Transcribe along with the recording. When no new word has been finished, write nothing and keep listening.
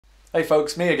Hey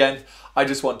folks, me again. I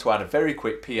just want to add a very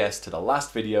quick PS to the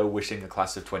last video wishing the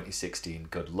class of 2016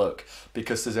 good luck,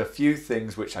 because there's a few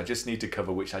things which I just need to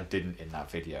cover which I didn't in that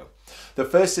video. The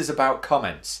first is about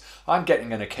comments. I'm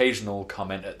getting an occasional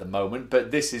comment at the moment,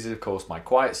 but this is of course my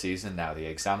quiet season now the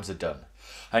exams are done.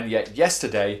 And yet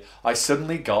yesterday I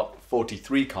suddenly got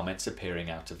 43 comments appearing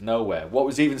out of nowhere. What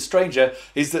was even stranger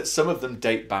is that some of them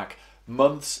date back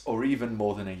months or even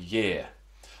more than a year.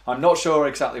 I'm not sure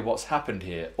exactly what's happened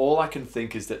here. All I can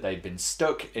think is that they've been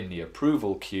stuck in the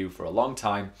approval queue for a long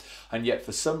time, and yet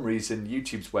for some reason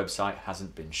YouTube's website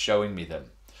hasn't been showing me them.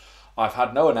 I've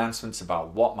had no announcements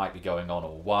about what might be going on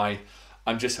or why.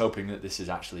 I'm just hoping that this is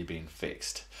actually being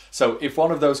fixed. So if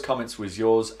one of those comments was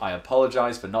yours, I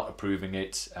apologise for not approving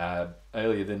it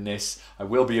earlier than this. I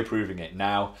will be approving it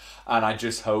now, and I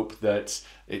just hope that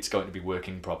it's going to be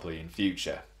working properly in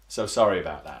future. So sorry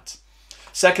about that.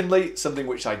 Secondly, something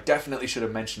which I definitely should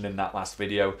have mentioned in that last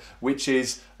video, which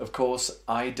is, of course,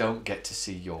 I don't get to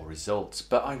see your results,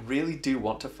 but I really do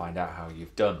want to find out how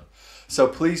you've done. So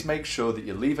please make sure that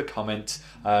you leave a comment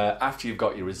after you've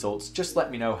got your results. Just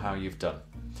let me know how you've done.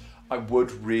 I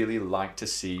would really like to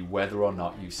see whether or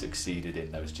not you succeeded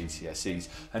in those GCSEs.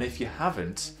 And if you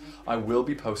haven't, I will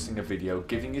be posting a video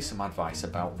giving you some advice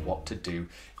about what to do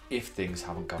if things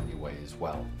haven't gone your way as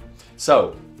well.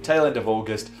 So, tail end of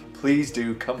August, please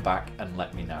do come back and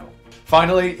let me know.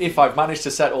 Finally, if I've managed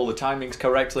to set all the timings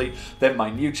correctly, then my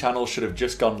new channel should have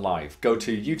just gone live. Go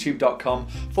to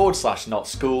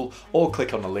youtube.com/notschool or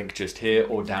click on the link just here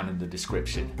or down in the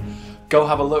description. Go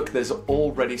have a look, there's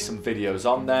already some videos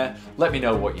on there. Let me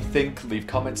know what you think, leave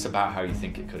comments about how you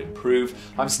think it could improve.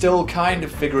 I'm still kind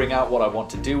of figuring out what I want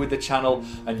to do with the channel,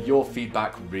 and your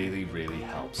feedback really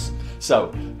helps.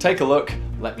 So, take a look,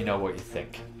 let me know what you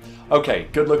think. Okay,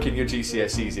 good luck in your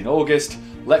GCSEs in August,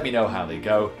 let me know how they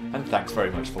go, and thanks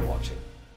very much for watching.